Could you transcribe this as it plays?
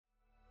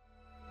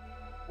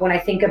When I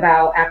think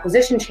about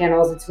acquisition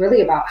channels, it's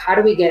really about how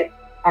do we get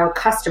our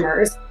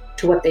customers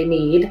to what they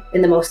need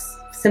in the most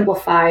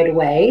simplified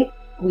way.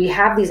 We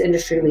have these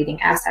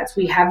industry-leading assets.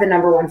 We have the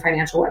number one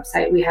financial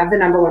website. We have the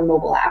number one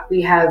mobile app.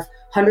 We have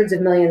hundreds of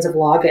millions of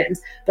logins.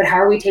 But how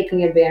are we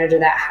taking advantage of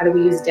that? How do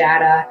we use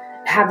data?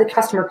 Have the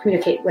customer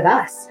communicate with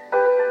us?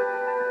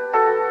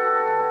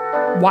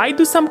 Why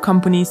do some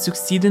companies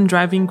succeed in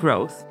driving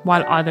growth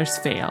while others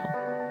fail?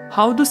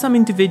 How do some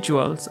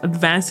individuals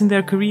advance in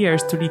their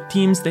careers to lead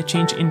teams that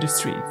change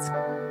industries?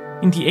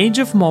 In the age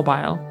of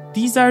mobile,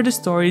 these are the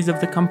stories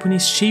of the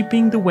companies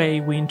shaping the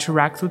way we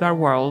interact with our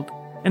world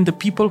and the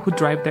people who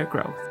drive their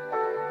growth.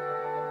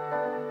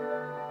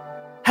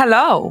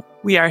 Hello!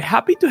 We are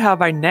happy to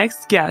have our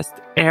next guest,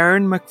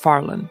 Erin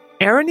McFarland.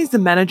 Erin is the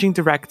Managing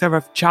Director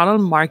of Channel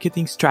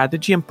Marketing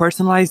Strategy and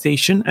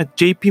Personalization at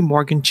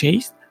JPMorgan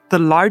Chase, the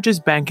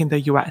largest bank in the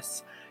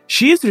US.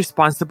 She is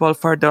responsible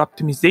for the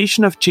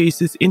optimization of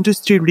Chase's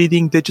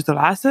industry-leading digital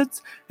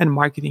assets and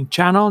marketing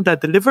channel that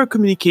deliver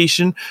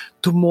communication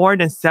to more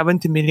than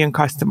 70 million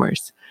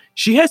customers.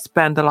 She has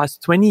spent the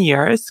last 20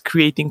 years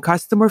creating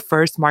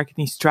customer-first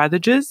marketing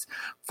strategies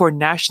for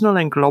national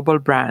and global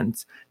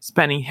brands,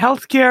 spanning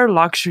healthcare,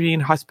 luxury,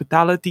 and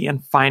hospitality,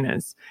 and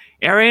finance.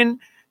 Erin,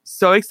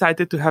 so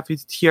excited to have you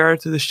here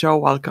to the show.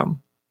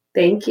 Welcome.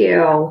 Thank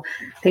you.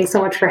 Thanks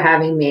so much for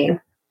having me.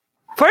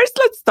 First,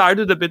 let's start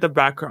with a bit of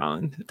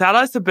background. Tell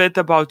us a bit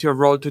about your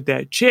role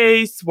today at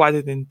Chase, what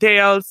it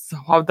entails,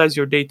 how does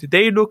your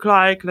day-to-day look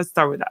like? Let's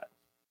start with that.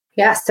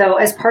 Yeah, so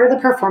as part of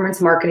the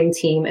performance marketing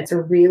team, it's a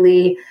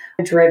really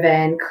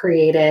driven,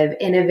 creative,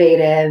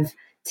 innovative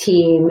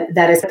team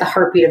that is at the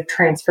heartbeat of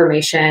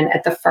transformation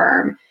at the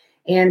firm.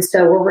 And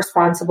so we're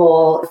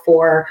responsible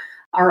for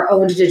our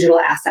own digital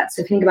assets.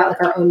 So if you think about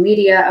like our own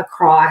media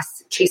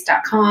across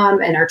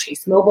chase.com and our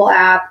Chase mobile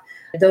app,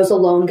 those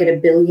alone get 1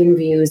 billion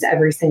views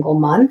every single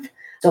month.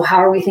 So how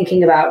are we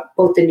thinking about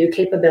both the new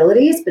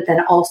capabilities, but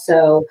then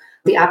also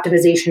the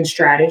optimization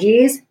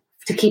strategies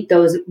to keep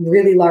those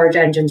really large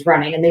engines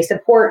running? And they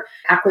support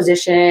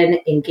acquisition,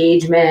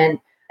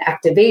 engagement,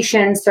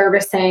 activation,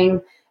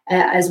 servicing,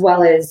 as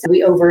well as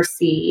we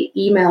oversee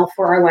email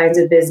for our lines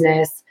of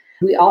business.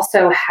 We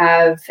also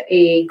have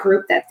a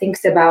group that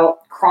thinks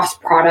about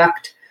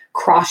cross-product,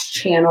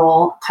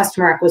 cross-channel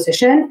customer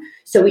acquisition.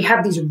 So we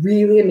have these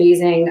really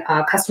amazing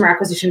customer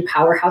acquisition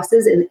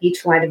powerhouses in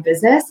each line of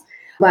business.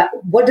 But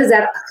what does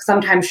that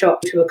sometimes show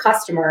up to a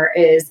customer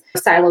is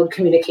siloed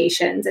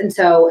communications. And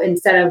so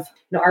instead of,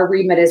 our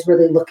remit is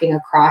really looking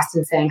across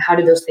and saying, how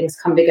do those things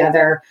come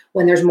together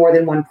when there's more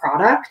than one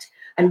product?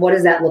 And what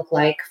does that look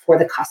like for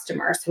the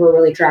customer? So we're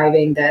really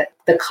driving the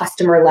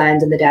customer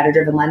lens and the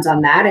data-driven lens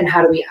on that. And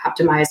how do we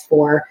optimize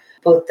for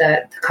both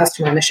the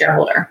customer and the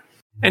shareholder?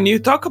 And you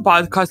talk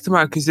about customer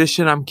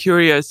acquisition. I'm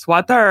curious,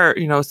 what are,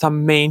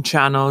 some main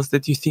channels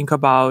that you think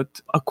about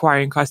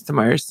acquiring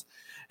customers,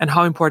 and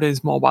how important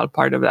is mobile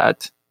part of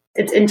that?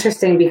 It's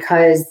interesting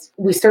because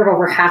we serve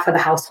over half of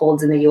the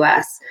households in the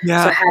US.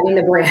 Yeah. So having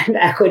the brand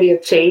equity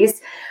of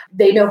Chase,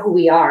 they know who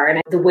we are.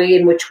 And the way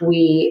in which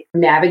we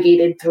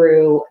navigated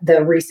through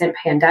the recent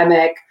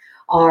pandemic,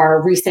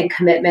 our recent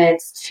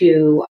commitments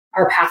to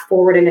our Path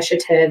Forward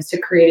initiatives, to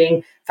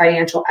creating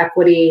financial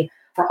equity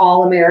for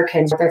all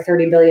Americans with our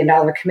 $30 billion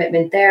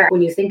commitment there.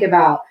 When you think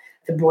about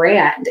the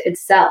brand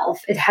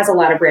itself, it has a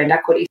lot of brand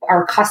equity.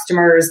 Our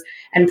customers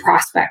and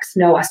prospects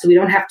know us, so we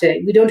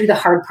don't do the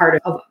hard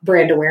part of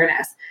brand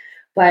awareness.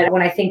 But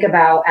when I think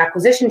about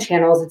acquisition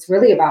channels, it's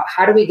really about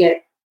how do we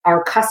get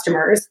our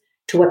customers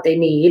to what they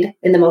need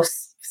in the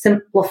most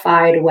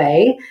simplified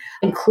way,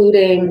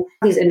 including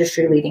these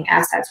industry-leading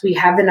assets. We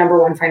have the number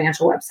one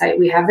financial website.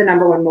 We have the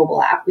number one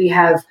mobile app. We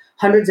have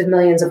hundreds of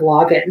millions of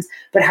logins.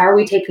 But how are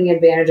we taking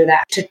advantage of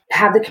that to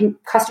have the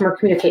customer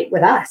communicate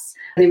with us?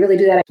 They really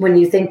do that. When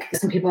you think,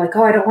 some people are like,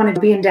 I don't want to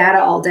be in data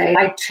all day.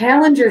 I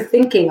challenge your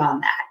thinking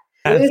on that.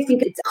 I really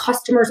think it's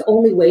customers'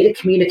 only way to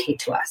communicate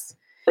to us.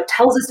 It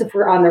tells us if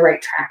we're on the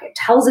right track. It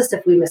tells us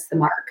if we miss the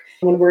mark.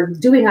 When we're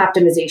doing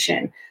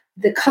optimization,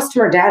 the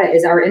customer data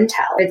is our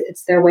intel.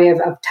 It's their way of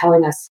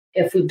telling us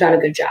if we've done a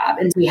good job.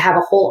 And we have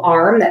a whole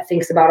arm that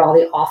thinks about all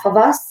the off of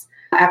us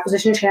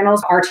acquisition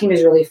channels. Our team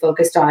is really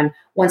focused on,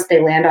 once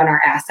they land on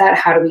our asset,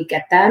 how do we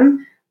get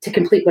them to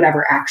complete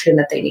whatever action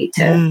that they need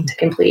to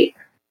complete?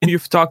 And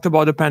you've talked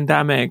about the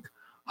pandemic.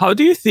 How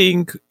do you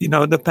think,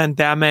 the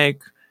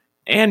pandemic,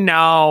 and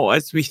now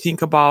as we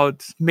think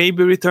about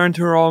maybe return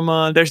to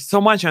normal, there's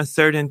so much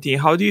uncertainty.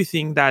 How do you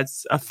think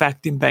that's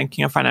affecting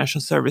banking and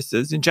financial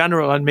services in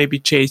general? And maybe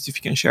Chase, if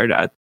you can share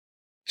that.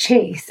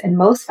 Chase and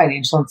most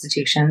financial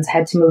institutions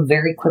had to move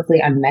very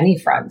quickly on many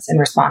fronts in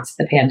response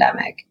to the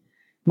pandemic.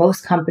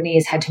 Most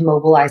companies had to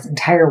mobilize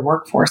entire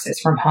workforces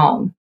from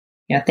home.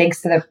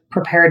 Thanks to the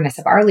preparedness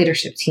of our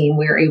leadership team,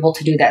 we were able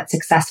to do that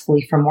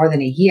successfully for more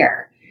than a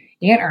year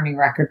and earning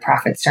record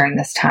profits during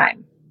this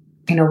time.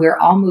 We were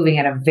all moving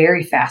at a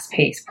very fast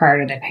pace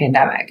prior to the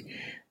pandemic,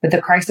 but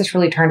the crisis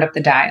really turned up the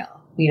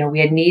dial. We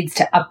had needs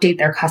to update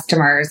their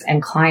customers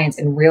and clients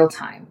in real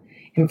time.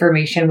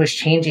 Information was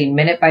changing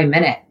minute by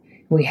minute.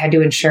 We had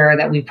to ensure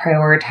that we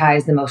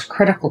prioritized the most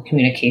critical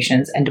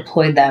communications and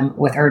deployed them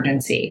with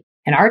urgency.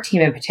 And our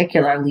team in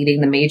particular, leading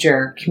the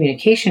major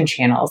communication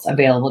channels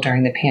available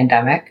during the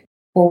pandemic,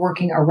 were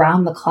working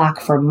around the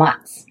clock for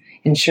months,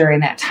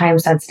 ensuring that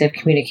time-sensitive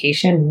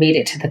communication made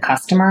it to the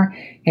customer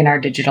in our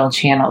digital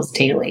channels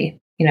daily.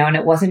 And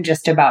it wasn't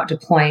just about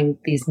deploying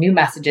these new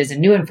messages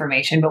and new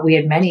information, but we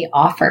had many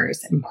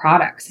offers and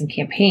products and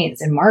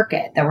campaigns in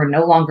market that were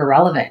no longer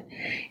relevant.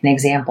 An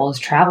example is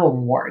travel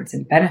rewards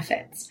and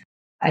benefits.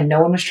 And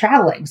no one was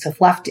traveling. So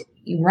if left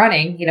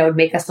running, it would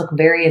make us look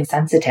very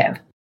insensitive.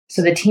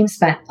 So the team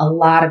spent a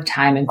lot of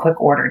time in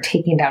quick order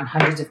taking down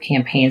hundreds of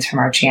campaigns from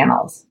our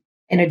channels.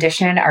 In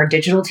addition, our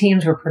digital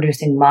teams were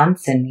producing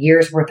months and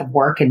years worth of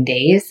work in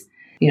days,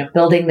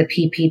 building the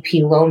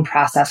PPP loan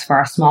process for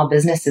our small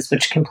businesses,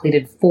 which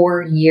completed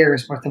 4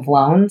 years worth of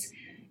loans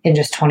in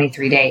just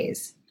 23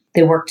 days.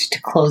 They worked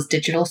to close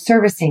digital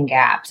servicing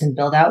gaps and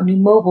build out new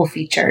mobile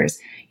features,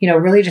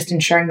 really just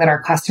ensuring that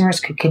our customers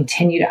could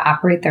continue to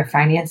operate their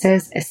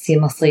finances as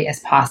seamlessly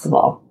as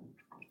possible.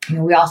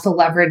 We also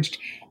leveraged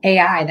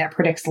AI that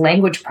predicts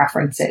language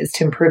preferences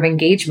to improve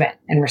engagement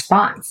and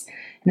response.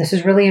 And this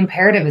was really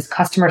imperative as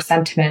customer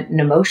sentiment and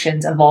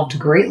emotions evolved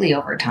greatly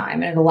over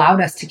time, and it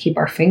allowed us to keep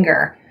our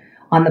finger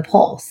on the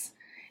pulse.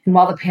 And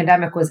while the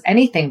pandemic was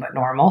anything but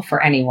normal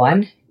for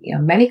anyone,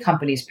 many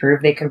companies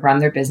proved they could run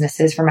their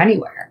businesses from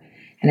anywhere.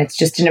 And it's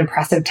just an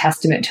impressive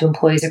testament to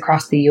employees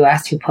across the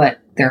U.S. who put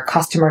their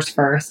customers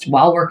first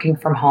while working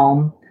from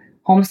home,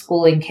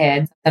 homeschooling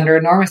kids under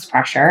enormous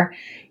pressure.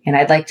 And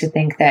I'd like to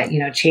think that,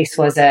 Chase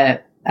was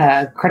a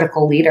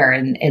critical leader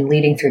in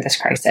leading through this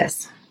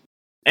crisis.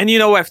 And,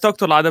 I've talked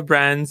to a lot of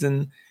brands,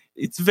 and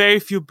it's very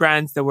few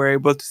brands that were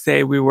able to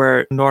say we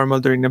were normal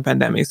during the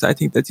pandemic. So I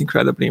think that's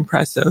incredibly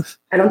impressive.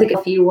 I don't think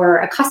if you were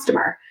a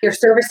customer, your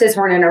services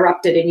weren't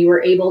interrupted and you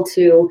were able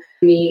to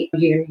meet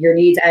your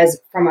needs as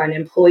from an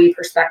employee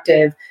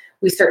perspective,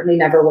 we certainly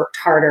never worked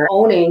harder.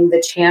 Owning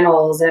the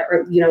channels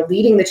or,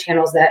 leading the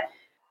channels that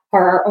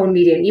are our own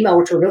media and email,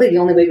 which were really the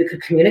only way we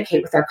could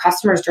communicate with our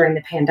customers during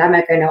the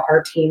pandemic. I know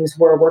our teams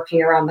were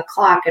working around the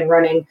clock and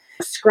running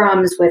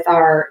scrums with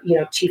our,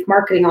 chief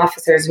marketing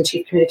officers and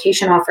chief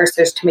communication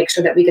officers to make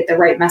sure that we get the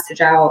right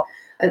message out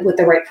with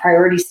the right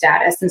priority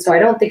status. And so I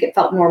don't think it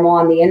felt normal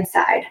on the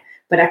inside,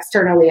 but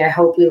externally, I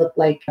hope we look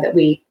like that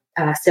we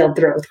sailed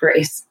through it with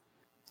grace.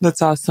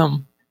 That's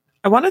awesome.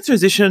 I want to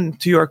transition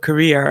to your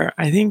career.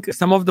 I think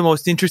some of the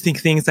most interesting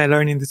things I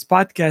learned in this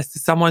podcast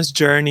is someone's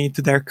journey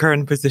to their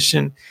current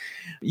position.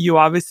 You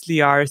obviously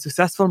are a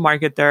successful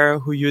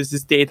marketer who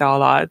uses data a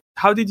lot.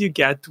 How did you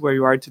get to where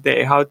you are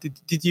today? How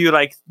did you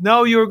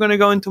know you were going to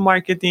go into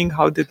marketing?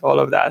 How did all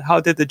of that? How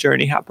did the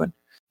journey happen?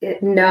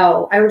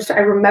 No, I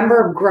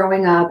remember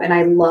growing up and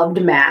I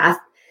loved math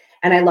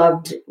and I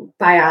loved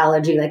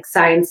biology, like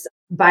science,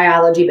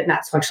 biology, but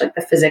not so much like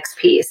the physics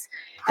piece.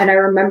 And I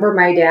remember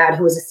my dad,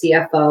 who was a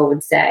CFO,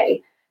 would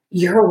say,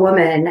 "You're a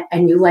woman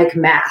and you like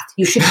math.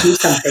 You should do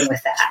something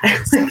with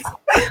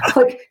that."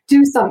 like,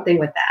 do something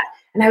with that.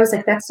 And I was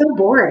like, that's so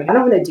boring. I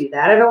don't want to do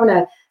that. I don't want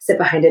to sit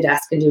behind a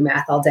desk and do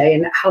math all day.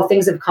 And how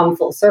things have come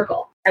full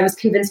circle. I was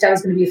convinced I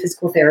was going to be a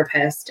physical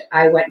therapist.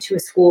 I went to a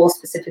school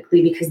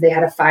specifically because they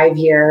had a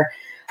 5-year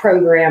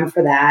program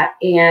for that.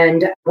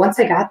 And once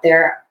I got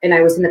there and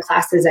I was in the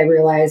classes, I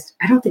realized,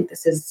 I don't think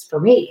this is for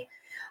me.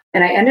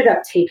 And I ended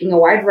up taking a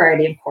wide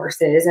variety of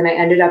courses and I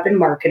ended up in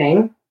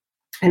marketing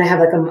and I have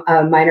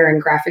a minor in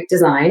graphic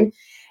design.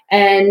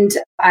 And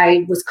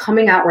I was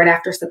coming out right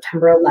after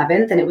September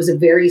 11th. And it was a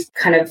very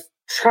kind of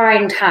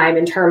trying time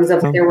in terms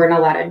of there weren't a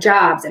lot of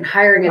jobs and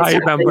hiring and I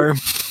stuff. remember. And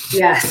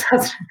yes,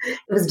 it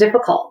was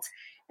difficult.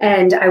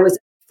 And I was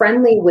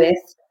friendly with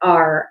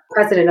our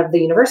president of the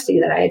university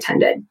that I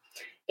attended.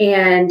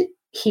 And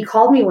he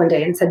called me one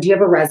day and said, "Do you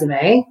have a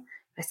resume?"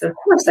 I said, "Of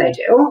course I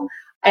do."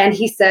 And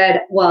he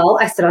said, "Well,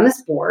 I sit on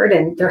this board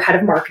and their head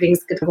of marketing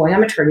is going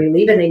on maternity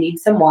leave and they need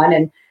someone.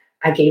 And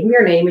I gave him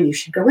your name and you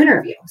should go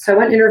interview." So I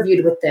went and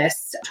interviewed with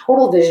this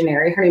total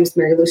visionary. Her name is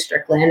Mary Lou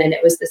Strickland. And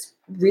it was this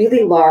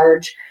really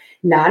large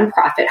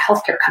nonprofit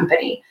healthcare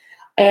company.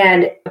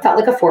 And it felt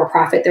like a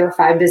for-profit. There were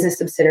 5 business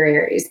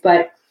subsidiaries,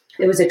 but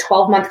it was a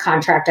 12-month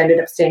contract. I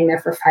ended up staying there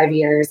for 5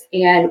 years.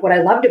 And what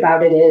I loved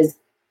about it is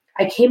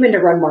I came in to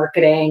run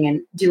marketing and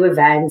do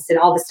events and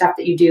all the stuff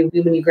that you do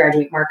when you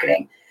graduate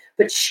marketing.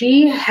 But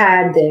she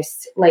had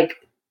this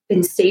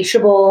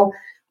insatiable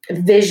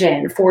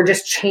vision for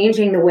just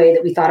changing the way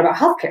that we thought about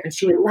healthcare. And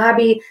she would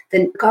lobby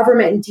the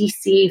government in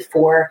DC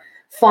for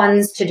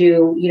funds to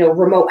do,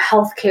 remote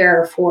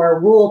healthcare for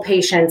rural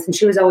patients. And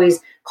she was always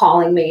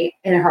calling me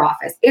in her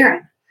office,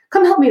 "Erin,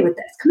 come help me with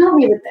this. Come help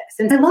me with this."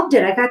 And I loved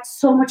it. I got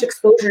so much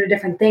exposure to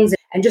different things.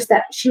 And just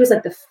that she was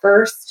like the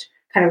first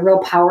kind of real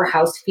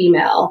powerhouse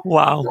female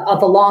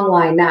of a long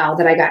line now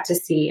that I got to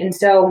see. And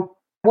so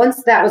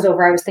once that was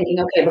over, I was thinking,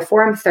 okay,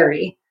 before I'm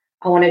 30,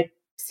 I want to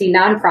see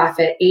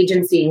nonprofit,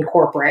 agency, and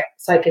corporate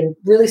so I can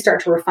really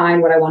start to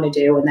refine what I want to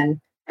do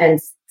and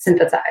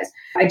synthesize.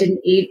 I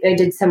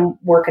did some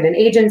work at an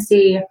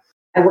agency.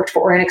 I worked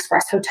for Orient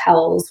Express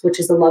Hotels, which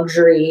is a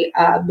luxury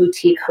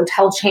boutique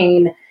hotel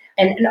chain.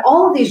 And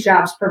all of these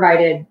jobs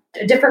provided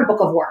a different book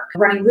of work,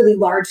 running really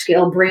large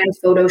scale brand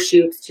photo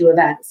shoots to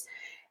events.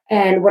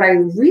 And what I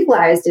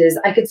realized is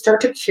I could start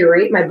to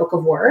curate my book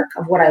of work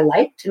of what I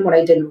liked and what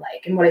I didn't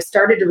like. And what I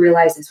started to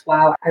realize is,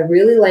 wow, I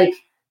really like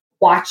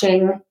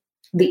watching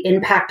the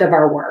impact of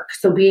our work.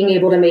 So being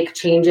able to make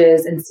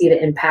changes and see the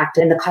impact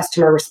in the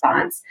customer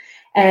response.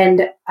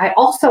 And I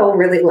also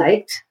really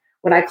liked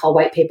what I call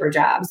white paper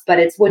jobs, but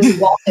it's when you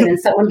walk in and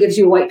someone gives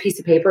you a white piece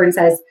of paper and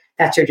says,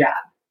 that's your job.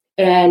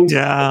 And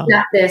Yeah. it's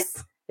not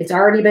this, it's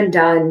already been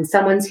done.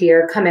 Someone's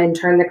here, come in,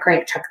 turn the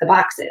crank, check the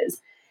boxes.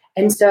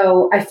 And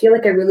so I feel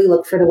like I really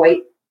look for the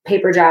white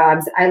paper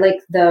jobs. I like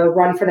the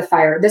run for the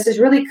fire. This is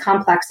really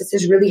complex. This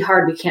is really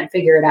hard. We can't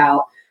figure it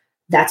out.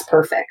 That's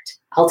perfect.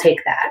 I'll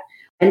take that.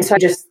 And so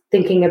just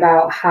thinking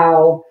about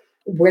how,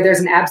 where there's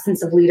an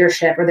absence of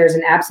leadership or there's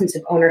an absence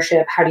of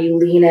ownership, how do you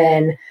lean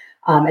in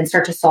and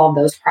start to solve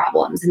those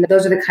problems? And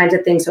those are the kinds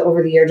of things. So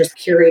over the year, just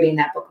curating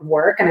that book of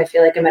work. And I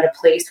feel like I'm at a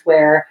place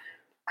where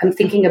I'm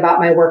thinking about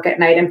my work at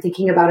night. I'm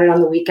thinking about it on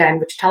the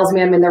weekend, which tells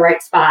me I'm in the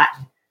right spot.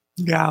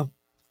 Yeah,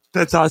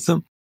 that's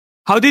awesome.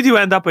 How did you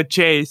end up at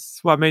Chase?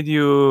 What made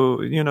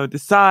you,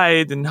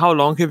 decide? And how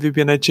long have you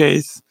been at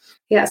Chase?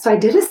 Yeah, so I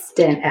did a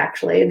stint,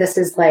 actually. This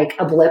is like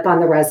a blip on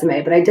the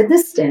resume, but I did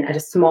this stint at a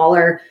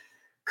smaller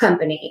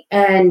company.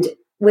 And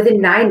within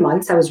 9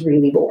 months, I was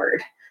really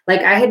bored.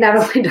 Like I had not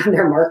only done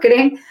their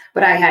marketing,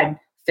 but I had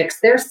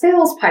fixed their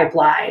sales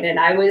pipeline. And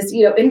I was,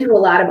 into a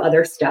lot of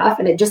other stuff.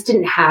 And it just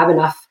didn't have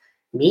enough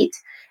meat.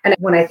 And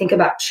when I think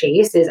about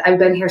Chase, I've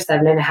been here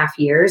 7.5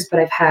 years, but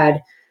I've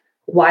had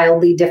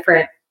wildly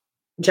different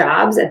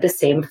jobs at the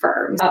same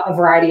firm, a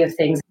variety of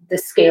things. The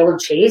scale of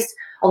Chase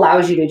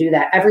allows you to do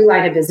that. Every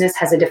line of business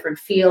has a different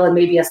feel and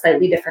maybe a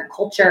slightly different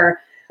culture,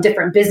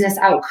 different business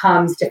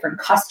outcomes, different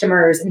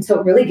customers. And so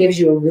it really gives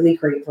you a really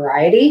great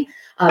variety.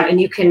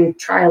 And you can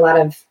try a lot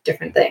of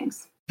different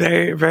things.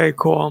 Very, very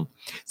cool.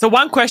 So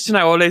one question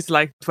I always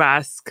like to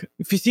ask,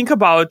 if you think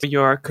about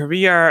your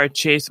career at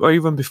Chase or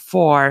even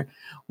before,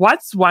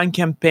 what's one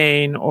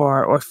campaign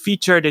or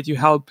feature that you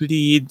helped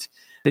lead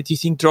that you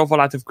think drove a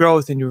lot of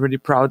growth and you're really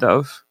proud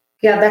of?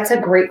 Yeah, that's a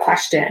great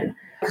question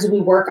because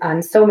we work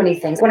on so many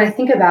things. When I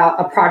think about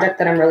a project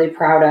that I'm really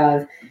proud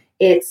of,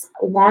 it's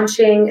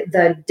launching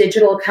the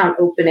digital account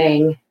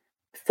opening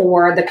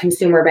for the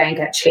consumer bank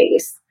at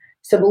Chase.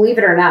 So believe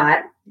it or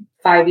not,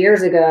 5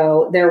 years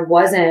ago, there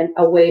wasn't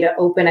a way to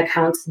open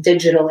accounts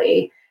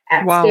digitally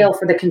at scale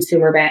for the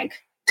consumer bank.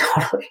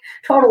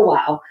 Total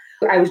wow.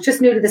 I was just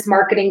new to this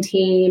marketing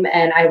team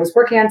and I was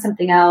working on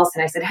something else.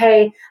 And I said,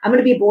 hey, I'm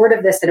going to be bored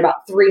of this in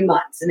about 3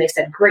 months. And they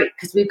said, great,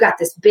 because we've got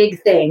this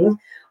big thing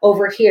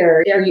over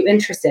here. Are you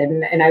interested?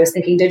 And I was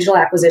thinking digital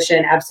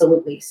acquisition,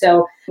 absolutely.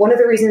 So one of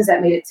the reasons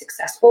that made it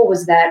successful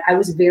was that I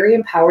was very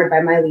empowered by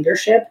my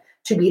leadership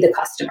to be the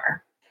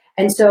customer.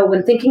 And so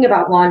when thinking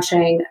about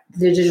launching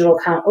the digital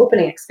account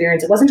opening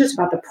experience, it wasn't just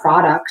about the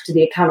product,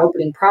 the account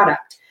opening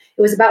product.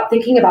 It was about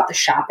thinking about the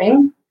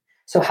shopping.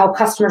 So how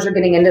customers are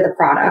getting into the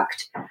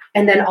product,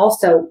 and then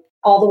also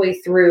all the way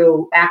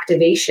through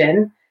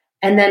activation.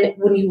 And then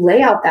when you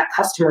lay out that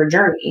customer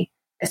journey,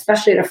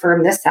 especially at a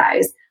firm this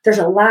size, there's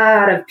a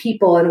lot of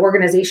people and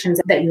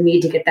organizations that you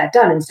need to get that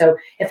done. And so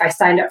if I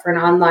signed up for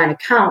an online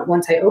account,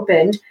 once I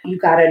opened, you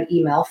got an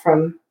email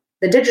from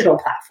the digital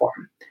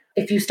platform.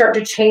 If you start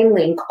to chain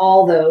link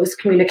all those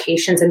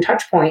communications and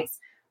touch points,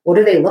 what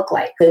do they look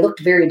like? They looked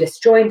very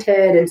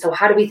disjointed. And so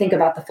how do we think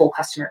about the full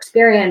customer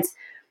experience?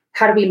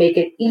 How do we make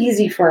it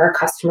easy for our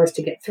customers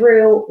to get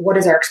through? What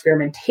is our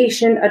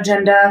experimentation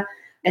agenda?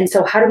 And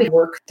so how do we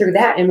work through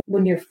that? And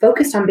when you're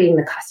focused on being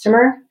the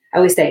customer, I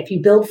always say, if you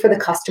build for the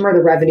customer,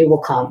 the revenue will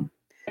come.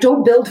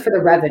 Don't build for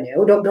the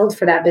revenue. Don't build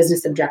for that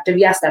business objective.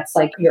 Yes, that's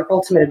like your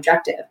ultimate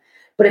objective.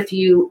 But if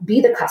you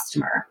be the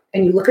customer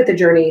and you look at the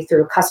journey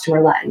through a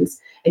customer lens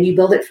and you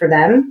build it for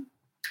them,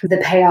 the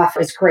payoff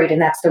is great.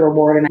 And that's the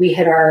reward. And we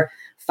hit our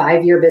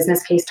 5-year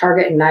business case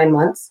target in 9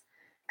 months.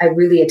 I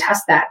really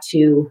attest that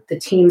to the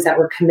teams that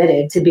were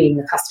committed to being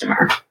the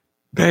customer.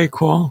 Very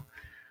cool.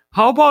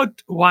 How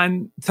about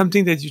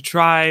something that you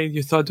tried,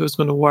 you thought was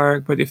going to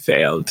work, but it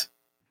failed?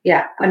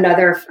 Yeah,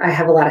 I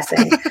have a lot of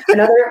sayings.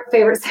 Another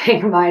favorite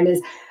saying of mine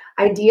is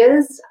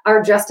ideas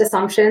are just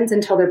assumptions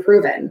until they're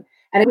proven.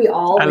 And we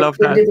all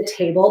bring to the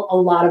table a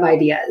lot of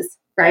ideas,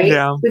 right?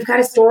 Yeah. We've got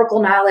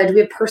historical knowledge.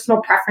 We have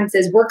personal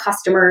preferences. We're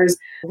customers.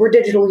 We're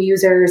digital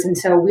users. And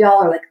so we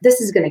all are like,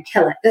 this is going to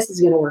kill it. This is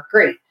going to work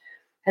great.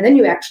 And then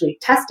you actually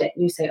test it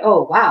and you say,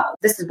 oh, wow,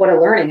 this is what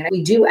I'm learning. And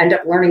we do end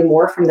up learning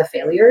more from the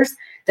failures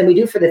than we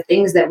do for the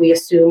things that we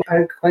assume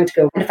are going to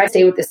go. And if I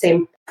stay with the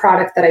same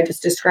product that I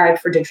just described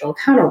for digital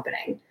account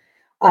opening,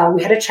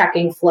 we had a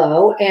checking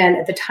flow. And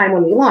at the time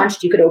when we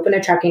launched, you could open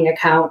a checking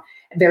account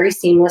very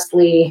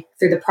seamlessly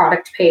through the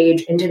product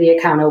page into the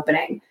account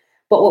opening.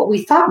 But what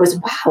we thought was,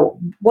 wow,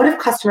 what if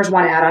customers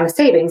want to add on a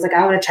savings? Like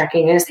I want a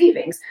checking and a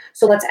savings.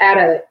 So let's add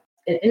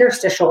an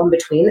interstitial in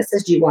between that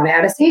says, do you want to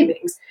add a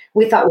savings?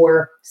 We thought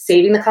we're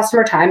saving the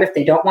customer time. If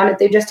they don't want it,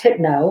 they just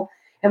hit no.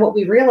 And what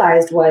we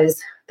realized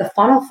was the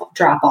funnel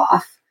drop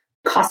off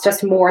cost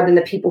us more than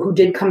the people who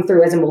did come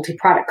through as a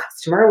multi-product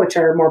customer, which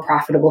are more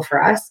profitable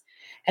for us.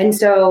 And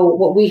so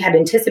what we had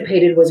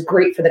anticipated was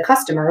great for the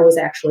customer was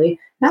actually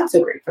not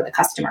so great for the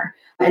customer.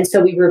 And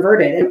so we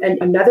reverted.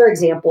 And another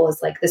example is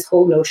like this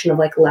whole notion of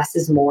like less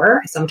is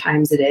more.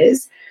 Sometimes it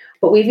is.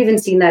 But we've even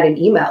seen that in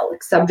email,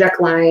 like subject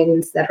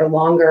lines that are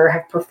longer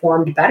have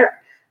performed better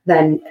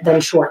than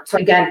short. So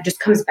again, it just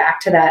comes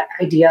back to that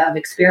idea of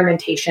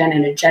experimentation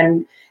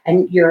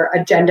and your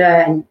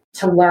agenda and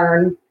to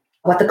learn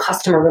what the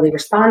customer really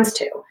responds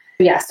to.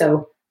 Yeah,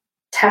 so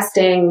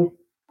testing,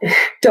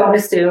 don't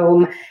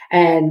assume,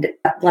 and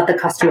let the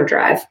customer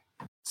drive.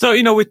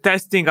 So, with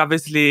testing,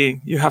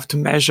 obviously, you have to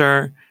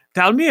measure.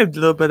 Tell me a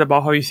little bit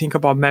about how you think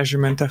about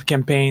measurement of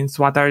campaigns.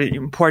 What are the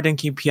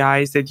important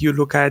KPIs that you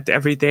look at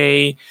every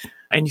day?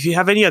 And if you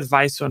have any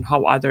advice on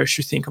how others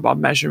should think about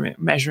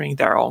measuring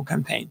their own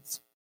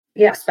campaigns.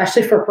 Yeah,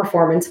 especially for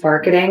performance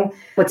marketing,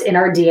 what's in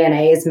our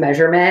DNA is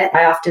measurement.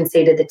 I often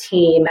say to the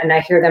team, and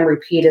I hear them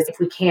repeat, is if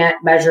we can't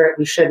measure it,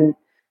 we shouldn't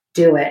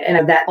do it.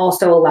 And that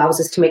also allows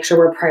us to make sure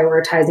we're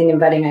prioritizing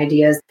and vetting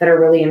ideas that are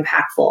really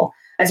impactful.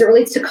 As it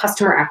relates to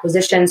customer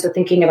acquisition, so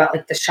thinking about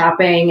like the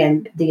shopping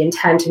and the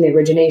intent and the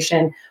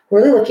origination, we're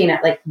really looking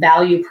at like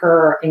value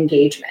per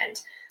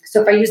engagement.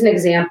 So if I use an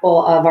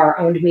example of our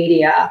owned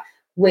media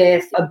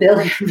with 1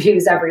 billion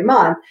views every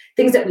month,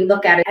 things that we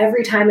look at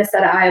every time a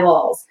set of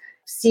eyeballs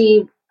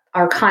see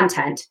our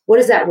content, what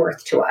is that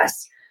worth to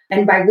us?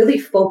 And by really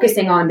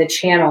focusing on the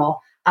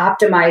channel,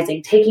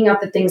 optimizing, taking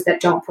out the things that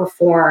don't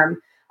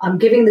perform,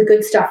 giving the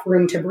good stuff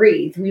room to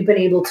breathe. We've been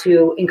able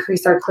to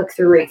increase our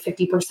click-through rate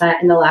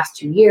 50% in the last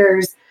 2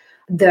 years.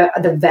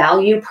 The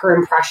value per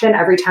impression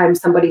every time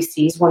somebody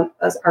sees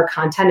our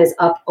content is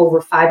up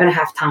over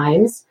 5.5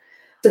 times.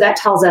 So that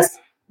tells us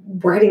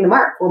we're hitting the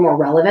mark. We're more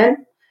relevant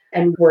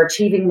and we're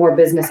achieving more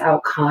business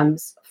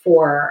outcomes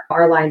for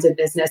our lines of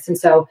business. And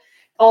so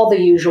all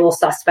the usual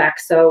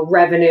suspects, so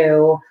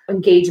revenue,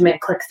 engagement,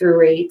 click-through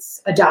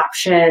rates,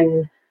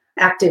 adoption,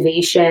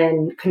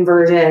 activation,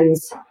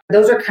 conversions.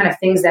 Those are kind of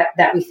things that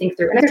we think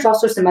through. And there's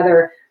also some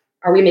other,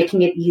 are we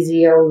making it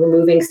easier or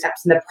removing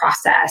steps in the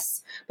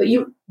process? But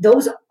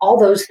all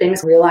those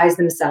things realize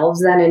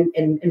themselves then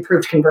in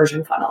improved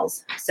conversion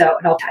funnels. So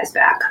it all ties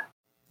back.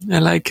 I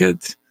like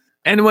it.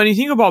 And when you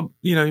think about,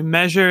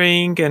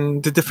 measuring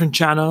and the different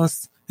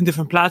channels and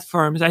different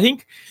platforms, I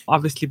think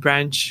obviously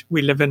Branch,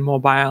 we live in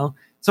mobile.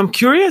 So I'm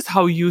curious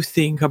how you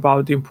think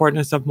about the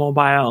importance of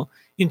mobile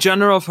in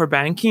general for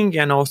banking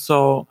and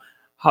also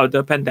how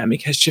the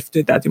pandemic has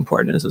shifted that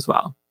importance as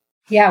well.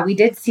 Yeah, we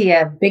did see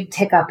a big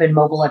tick up in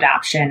mobile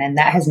adoption, and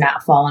that has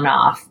not fallen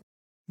off.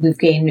 We've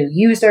gained new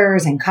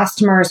users and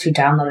customers who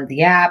downloaded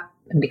the app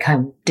and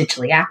become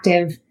digitally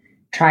active,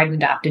 tried and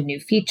adopted new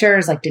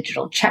features like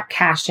digital check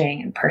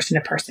cashing and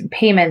person-to-person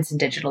payments and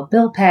digital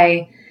bill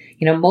pay.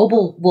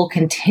 Mobile will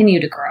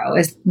continue to grow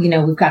as,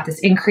 we've got this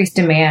increased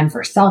demand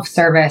for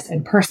self-service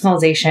and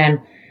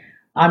personalization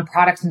on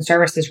products and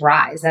services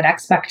rise. That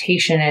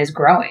expectation is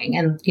growing.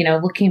 And,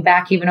 looking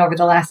back even over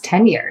the last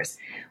 10 years,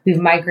 we've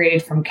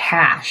migrated from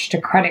cash to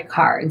credit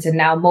cards and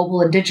now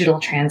mobile and digital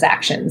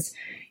transactions.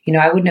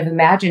 I wouldn't have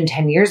imagined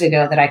 10 years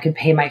ago that I could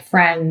pay my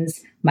friends,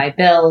 my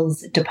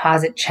bills,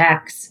 deposit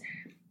checks,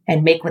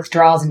 and make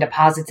withdrawals and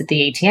deposits at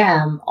the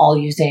ATM all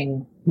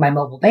using my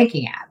mobile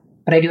banking app.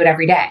 But I do it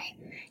every day.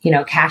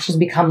 Cash has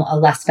become a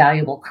less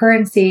valuable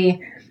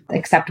currency,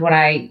 except when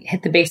I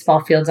hit the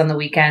baseball fields on the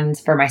weekends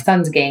for my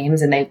son's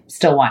games and they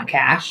still want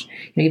cash.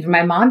 Even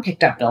my mom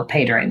picked up bill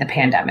pay during the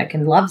pandemic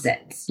and loves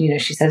it.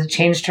 She says it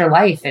changed her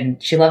life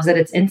and she loves that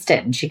it's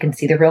instant and she can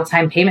see the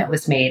real-time payment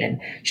was made and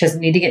she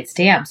doesn't need to get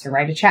stamps or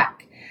write a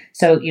check.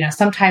 So,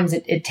 sometimes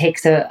it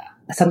takes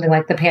something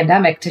like the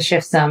pandemic to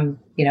shift some,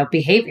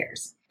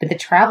 behaviors. But the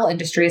travel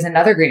industry is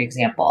another great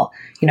example.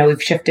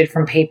 We've shifted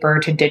from paper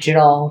to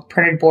digital,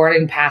 printed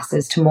boarding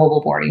passes to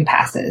mobile boarding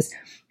passes.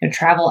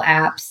 Travel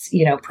apps,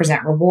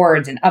 present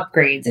rewards and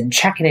upgrades and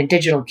check-in and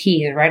digital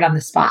keys right on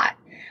the spot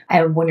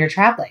and when you're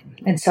traveling.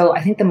 And so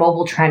I think the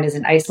mobile trend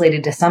isn't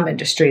isolated to some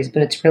industries,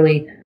 but it's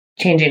really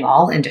changing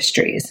all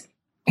industries.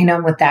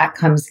 And with that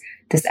comes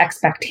this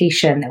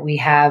expectation that we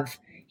have,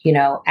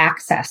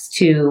 access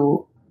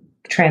to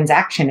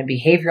transaction and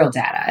behavioral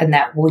data, and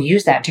that we'll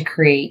use that to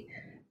create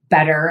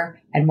better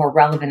and more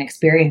relevant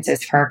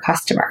experiences for our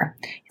customer.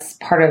 It's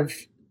part of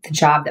the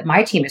job that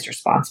my team is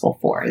responsible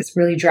for, is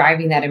really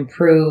driving that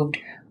improved,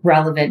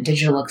 relevant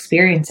digital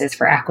experiences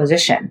for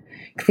acquisition.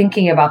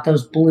 Thinking about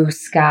those blue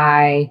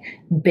sky,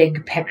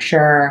 big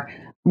picture,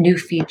 new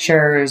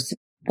features,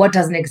 what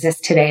doesn't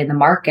exist today in the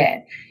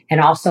market,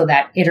 and also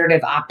that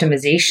iterative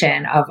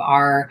optimization of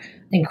our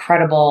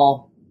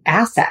incredible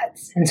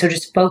assets. And so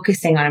just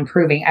focusing on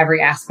improving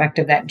every aspect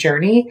of that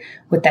journey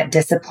with that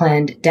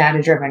disciplined,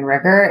 data-driven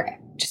rigor,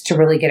 just to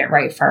really get it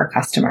right for our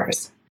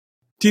customers.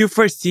 Do you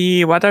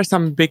foresee, what are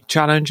some big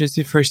challenges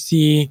you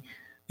foresee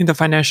in the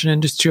financial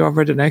industry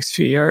over the next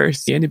few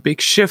years? Any big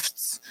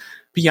shifts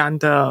beyond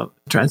the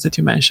trends that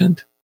you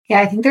mentioned? Yeah,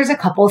 I think there's a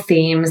couple of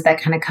themes that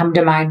kind of come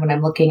to mind when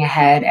I'm looking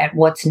ahead at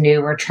what's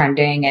new or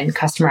trending in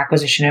customer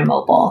acquisition and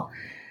mobile.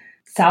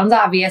 Sounds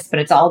obvious, but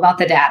it's all about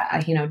the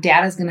data.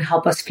 Data is going to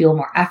help us fuel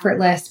more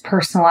effortless,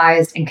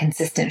 personalized, and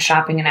consistent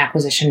shopping and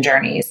acquisition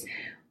journeys.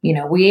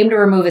 We aim to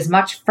remove as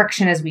much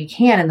friction as we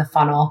can in the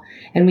funnel,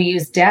 and we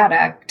use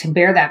data to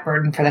bear that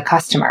burden for the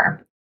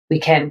customer. We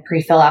can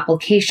pre-fill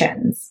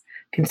applications,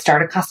 can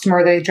start a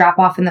customer they drop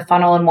off in the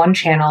funnel in one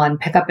channel and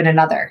pick up in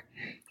another.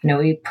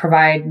 We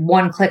provide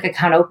one-click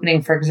account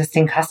opening for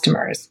existing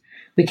customers.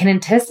 We can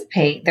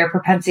anticipate their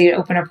propensity to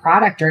open a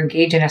product or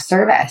engage in a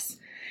service.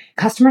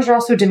 Customers are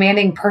also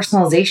demanding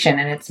personalization,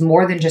 and it's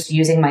more than just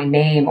using my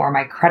name or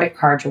my credit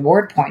card's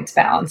reward points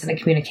balance in a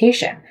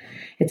communication.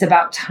 It's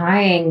about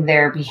tying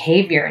their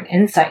behavior and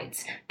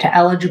insights to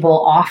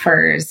eligible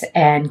offers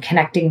and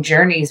connecting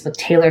journeys with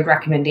tailored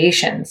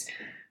recommendations,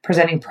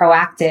 presenting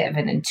proactive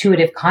and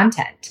intuitive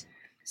content.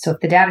 So if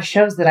the data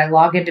shows that I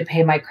log in to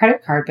pay my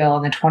credit card bill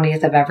on the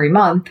 20th of every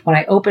month, when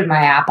I open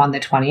my app on the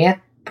 20th,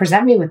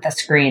 present me with the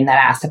screen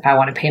that asks if I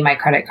want to pay my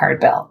credit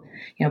card bill.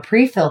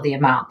 Pre-fill the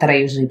amount that I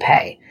usually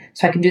pay.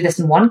 So I can do this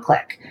in one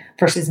click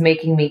versus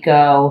making me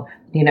go,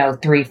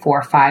 3,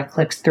 4, 5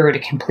 clicks through to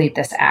complete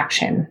this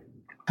action.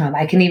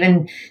 I can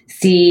even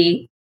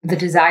see the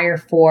desire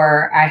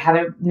for, I have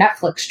a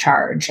Netflix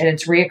charge and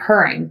it's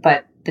reoccurring,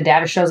 but the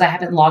data shows I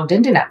haven't logged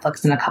into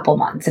Netflix in a couple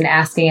months and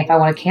asking if I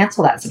want to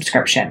cancel that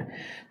subscription.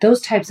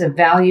 Those types of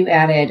value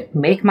added,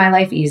 make my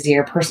life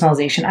easier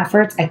personalization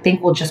efforts, I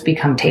think will just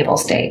become table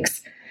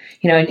stakes.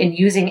 And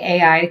using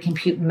AI to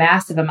compute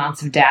massive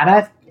amounts of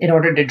data in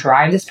order to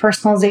drive this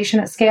personalization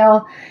at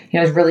scale,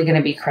 is really going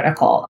to be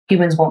critical.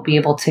 Humans won't be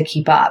able to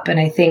keep up. And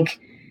I think,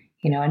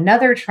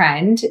 another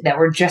trend that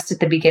we're just at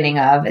the beginning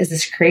of is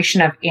this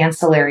creation of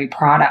ancillary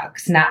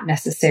products, not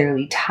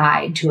necessarily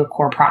tied to a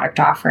core product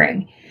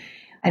offering.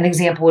 An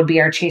example would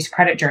be our Chase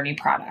Credit Journey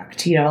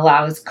product.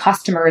 Allows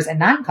customers and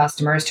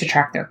non-customers to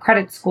track their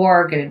credit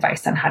score, get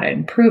advice on how to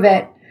improve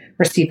it,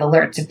 receive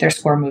alerts if their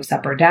score moves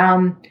up or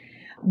down.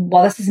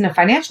 While this isn't a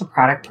financial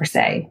product per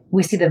se,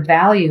 we see the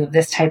value of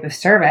this type of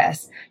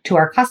service to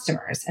our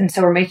customers. And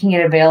so we're making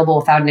it available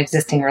without an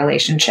existing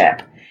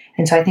relationship.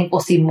 And so I think we'll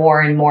see more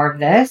and more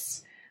of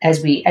this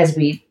as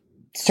we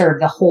serve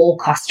the whole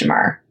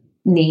customer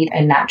need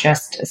and not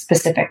just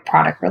specific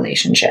product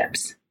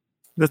relationships.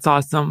 That's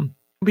awesome.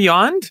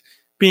 Beyond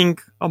being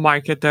a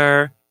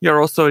marketer, you're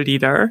also a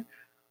leader.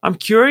 I'm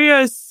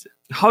curious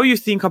how you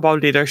think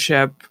about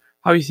leadership,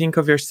 how you think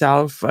of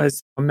yourself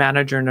as a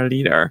manager and a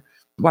leader.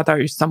 What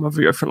are some of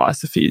your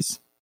philosophies?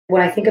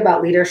 When I think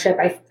about leadership,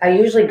 I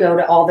usually go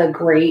to all the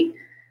great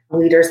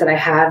leaders that I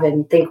have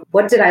and think,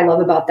 what did I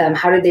love about them?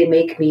 How did they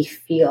make me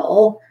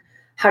feel?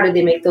 How did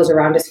they make those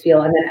around us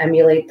feel? And then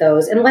emulate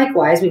those. And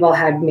likewise, we've all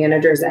had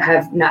managers that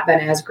have not been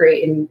as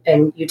great,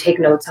 and you take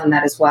notes on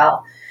that as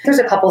well. There's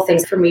a couple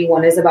things for me.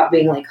 One is about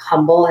being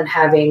humble and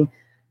having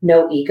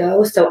no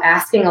ego. So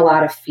asking a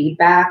lot of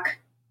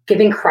feedback,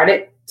 giving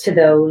credit to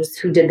those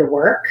who did the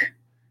work,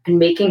 and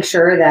making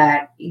sure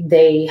that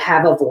they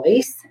have a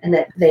voice and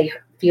that they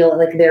feel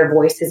like their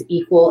voice is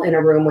equal in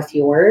a room with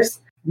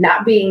yours,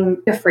 not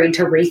being afraid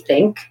to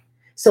rethink.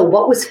 So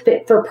what was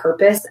fit for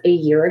purpose a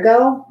year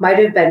ago might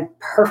have been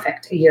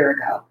perfect a year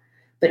ago.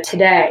 But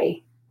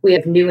today we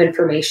have new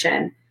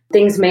information.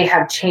 Things may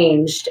have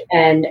changed.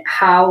 And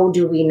how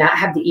do we not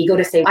have the ego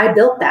to say, I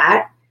built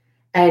that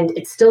and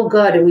it's still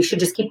good and we should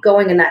just keep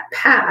going in that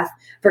path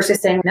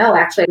versus saying, no,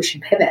 actually we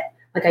should pivot.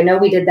 I know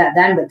we did that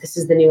then, but this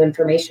is the new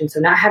information. So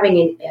not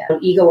having an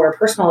ego or a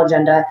personal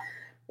agenda,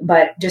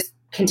 but just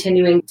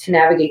continuing to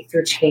navigate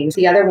through change.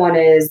 The other one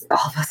is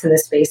all of us in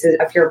this space, is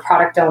if you're a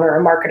product owner or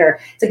a marketer,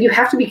 it's you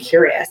have to be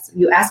curious.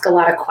 You ask a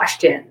lot of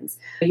questions.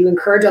 You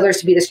encourage others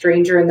to be the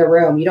stranger in the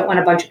room. You don't want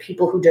a bunch of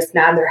people who just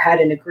nod their head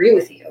and agree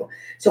with you.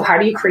 So how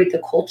do you create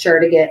the culture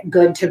to get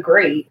good to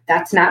great?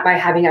 That's not by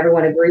having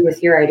everyone agree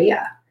with your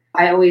idea.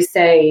 I always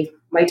say,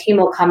 my team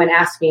will come and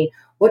ask me,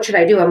 what should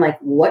I do? I'm like,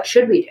 what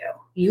should we do?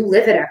 You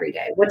live it every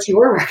day. What's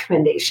your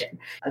recommendation?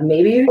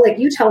 Maybe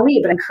you tell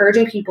me, but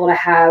encouraging people to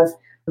have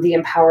the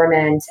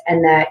empowerment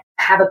and that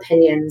have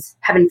opinions,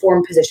 have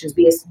informed positions,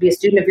 be a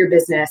student of your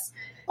business,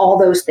 all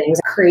those things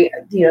create,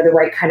 the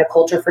right kind of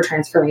culture for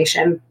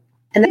transformation.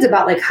 And it's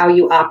about how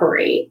you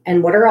operate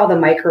and what are all the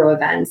micro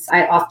events.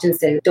 I often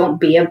say, don't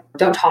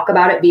talk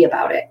about it, be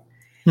about it.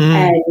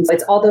 And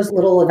it's all those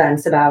little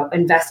events about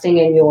investing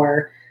in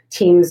your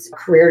team's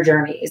career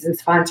journeys and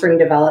sponsoring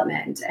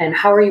development. And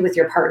how are you with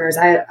your partners?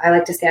 I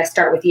like to say I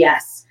start with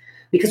yes,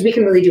 because we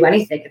can really do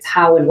anything. It's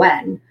how and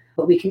when,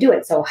 but we can do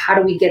it. So how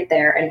do we get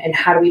there and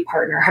how do we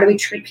partner? How do we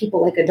treat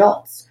people like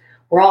adults?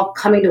 We're all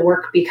coming to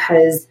work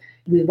because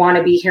we want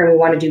to be here and we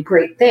want to do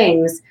great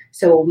things.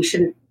 So we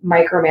shouldn't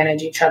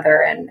micromanage each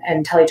other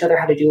and tell each other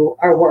how to do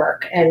our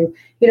work. And,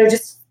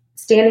 just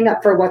standing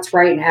up for what's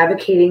right and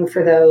advocating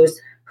for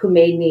those who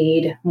may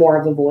need more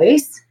of a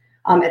voice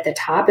at the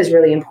top is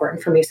really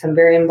important for me. So I'm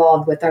very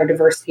involved with our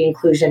diversity,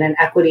 inclusion, and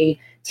equity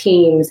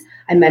teams.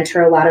 I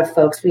mentor a lot of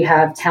folks. We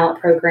have talent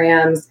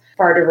programs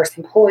for our diverse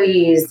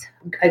employees.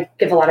 I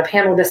give a lot of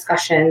panel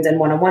discussions and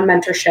one-on-one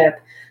mentorship.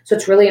 So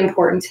it's really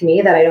important to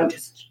me that I don't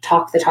just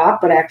talk the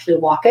talk, but I actually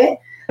walk it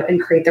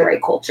and create the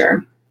right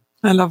culture.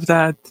 I love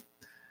that.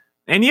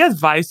 Any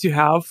advice you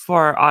have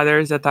for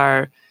others that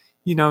are,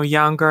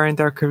 younger in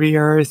their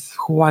careers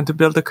who want to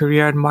build a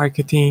career in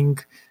marketing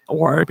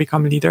or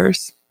become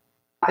leaders?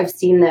 I've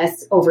seen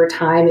this over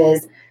time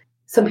is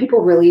some people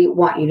really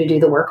want you to do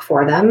the work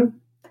for them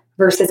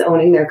versus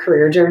owning their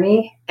career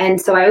journey.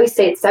 And so I always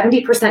say it's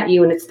 70%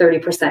 you and it's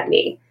 30%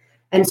 me.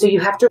 And so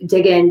you have to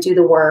dig in, do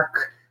the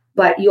work,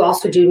 but you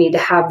also do need to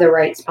have the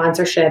right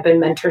sponsorship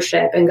and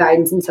mentorship and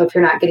guidance. And so if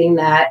you're not getting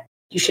that,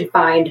 you should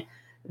find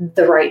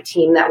the right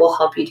team that will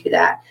help you do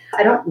that.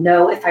 I don't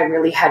know if I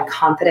really had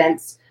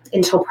confidence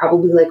until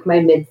probably like my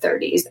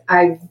mid-30s.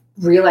 I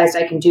realized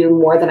I can do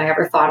more than I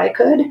ever thought I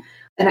could.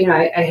 And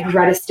I had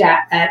read a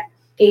stat that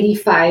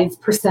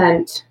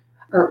 85%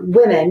 or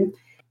women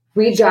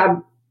read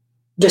job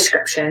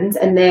descriptions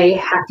and they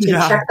have to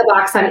check the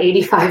box on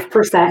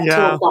 85%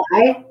 to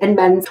apply, and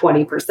men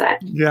 20%.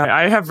 Yeah,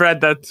 I have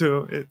read that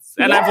too.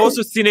 I've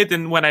also seen it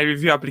when I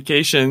review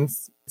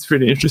applications. It's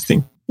really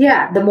interesting.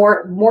 Yeah, the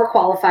more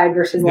qualified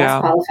versus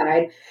less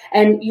qualified.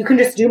 And you can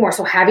just do more.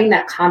 So having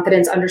that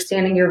confidence,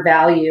 understanding your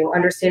value,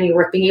 understanding your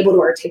worth, being able to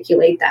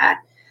articulate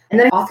that. And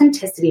then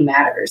authenticity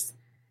matters.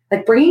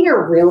 Like bringing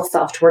your real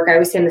self to work. I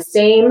always say I'm the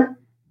same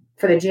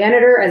for the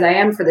janitor as I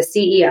am for the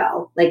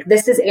CEO. Like,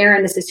 this is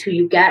Erin. This is who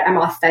you get. I'm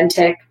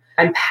authentic.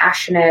 I'm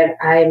passionate.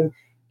 I'm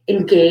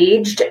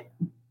engaged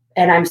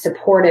and I'm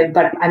supportive,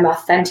 but I'm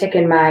authentic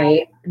in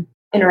my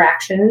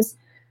interactions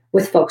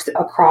with folks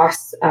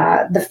across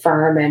the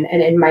firm and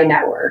in my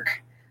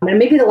network. And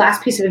maybe the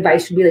last piece of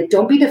advice would be like,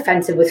 don't be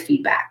defensive with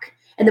feedback.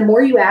 And the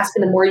more you ask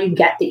and the more you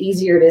get, the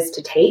easier it is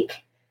to take.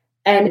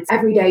 And it's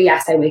every day,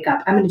 yes, I wake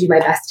up, I'm going to do my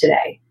best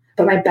today.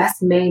 But my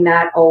best may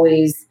not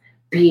always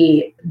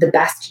be the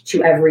best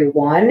to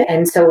everyone.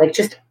 And so like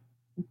just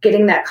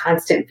getting that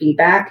constant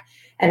feedback.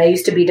 And I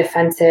used to be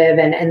defensive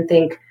and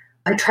think,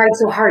 I tried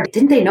so hard.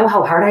 Didn't they know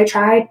how hard I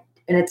tried?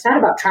 And it's not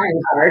about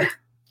trying hard.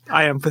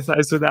 I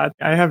empathize with that.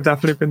 I have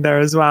definitely been there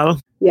as well.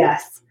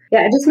 Yes.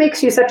 Yeah, it just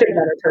makes you such a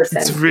better person.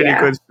 It's really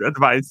good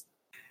advice.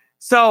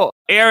 So,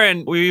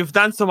 Erin, we've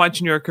done so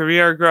much in your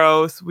career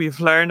growth.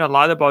 We've learned a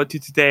lot about you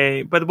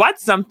today. But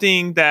what's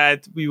something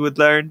that we would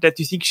learn that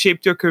you think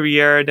shaped your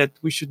career, that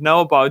we should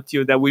know about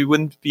you, that we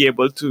wouldn't be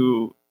able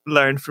to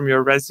learn from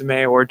your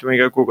resume or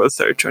doing a Google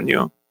search on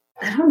you?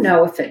 I don't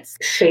know if it's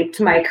shaped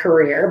my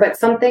career, but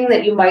something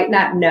that you might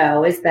not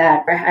know is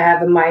that I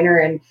have a minor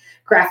in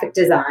graphic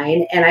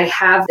design, and I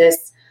have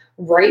this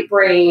right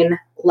brain,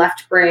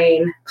 left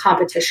brain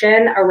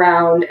competition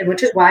around, and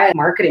which is why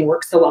marketing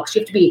works so well, because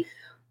you have to be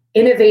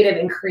innovative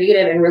and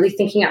creative and really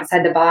thinking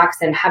outside the box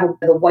and have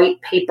the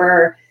white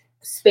paper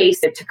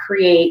space to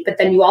create. But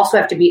then you also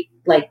have to be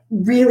like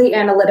really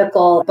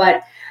analytical.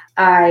 But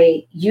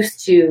I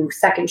used to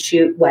second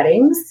shoot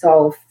weddings,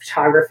 so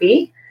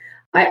photography.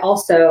 I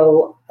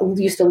also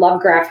used to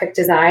love graphic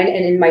design,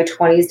 and in my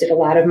 20s did a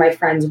lot of my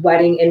friends'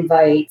 wedding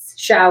invites,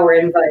 shower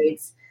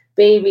invites,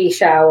 baby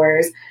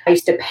showers. I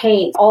used to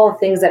paint, all the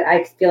things that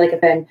I feel like have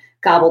been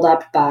gobbled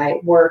up by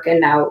work and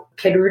now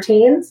kid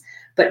routines,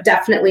 but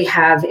definitely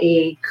have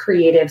a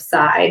creative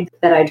side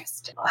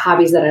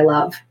hobbies that I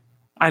love.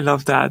 I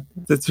love that.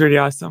 That's really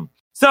awesome.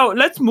 So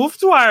let's move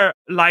to our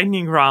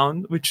lightning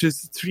round, which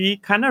is 3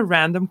 kind of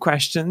random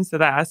questions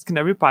that I ask in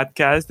every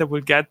podcast that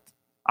will get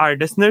our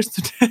listeners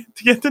to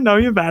get to know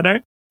you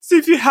better. So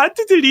if you had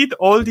to delete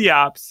all the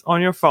apps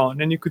on your phone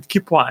and you could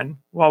keep one,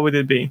 what would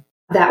it be?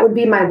 That would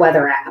be my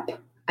weather app.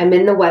 I'm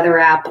in the weather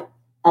app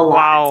a lot.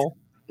 Wow.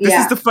 This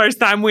is the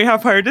first time we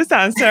have heard this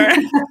answer.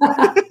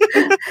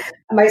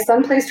 My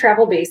son plays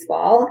travel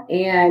baseball,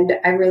 and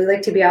I really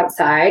like to be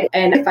outside.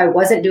 And if I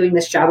wasn't doing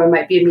this job, I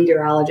might be a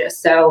meteorologist.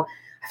 So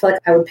I feel like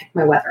I would pick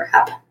my weather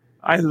app.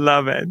 I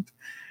love it.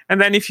 And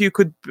then if you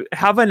could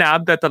have an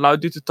app that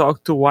allowed you to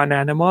talk to one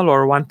animal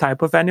or one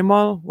type of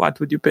animal, what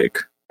would you pick?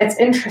 It's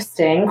an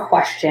interesting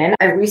question.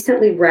 I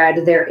recently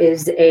read there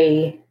is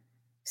a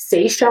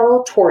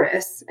Seychelles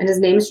tortoise, and his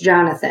name's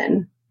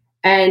Jonathan.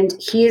 And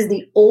he is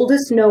the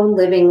oldest known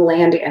living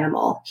land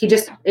animal.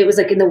 It was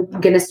like in the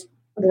Guinness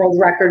World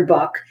Record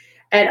book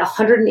at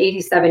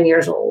 187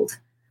 years old.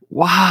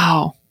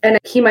 Wow. And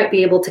he might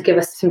be able to give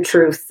us some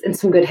truth and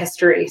some good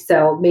history.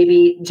 So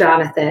maybe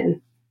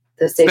Jonathan,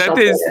 the Seychelles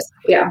tortoise.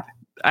 Yeah.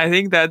 I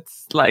think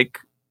that's like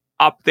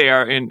up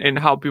there in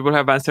how people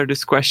have answered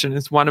this question.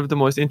 It's one of the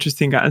most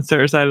interesting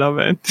answers. I love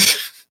it.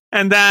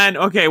 And then,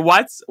 okay,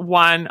 what's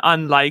one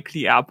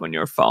unlikely app on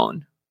your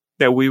phone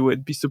that we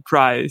would be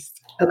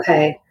surprised?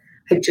 Okay.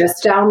 I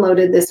just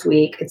downloaded this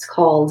week. It's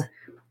called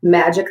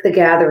Magic the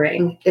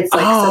Gathering. It's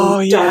like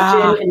some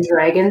Dungeons and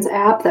Dragons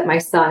app that my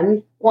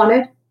son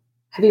wanted.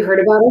 Have you heard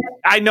about it?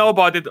 I know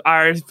about it.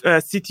 Our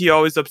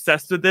CTO is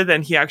obsessed with it,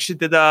 and he actually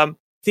did a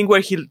thing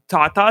where he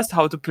taught us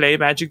how to play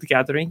Magic the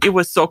Gathering. It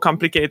was so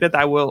complicated.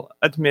 I will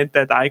admit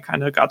that I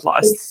kind of got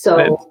lost. It's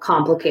so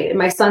complicated.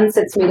 My son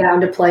sits me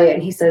down to play it,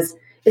 and he says,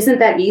 "Isn't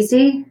that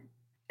easy?"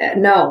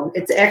 No,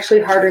 it's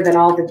actually harder than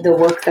all the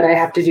work that I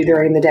have to do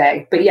during the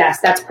day. But yes,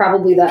 that's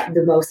probably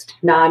the most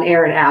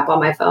non-Erin app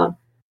on my phone.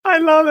 I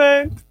love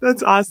it.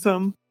 That's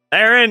awesome.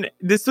 Erin,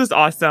 this was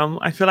awesome.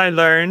 I feel I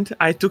learned.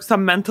 I took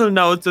some mental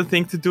notes of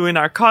things to do in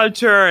our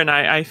culture, and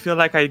I feel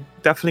like I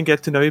definitely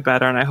get to know you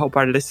better, and I hope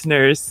our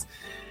listeners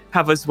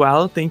have as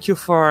well. Thank you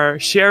for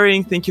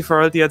sharing. Thank you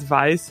for all the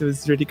advice. It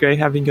was really great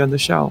having you on the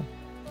show.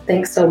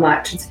 Thanks so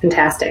much. It's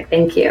fantastic.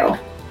 Thank you.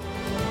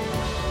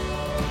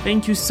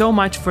 Thank you so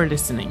much for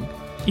listening.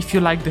 If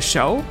you like the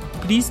show,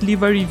 please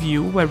leave a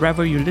review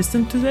wherever you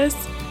listen to this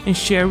and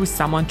share with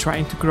someone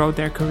trying to grow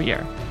their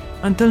career.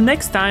 Until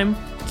next time,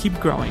 keep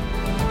growing.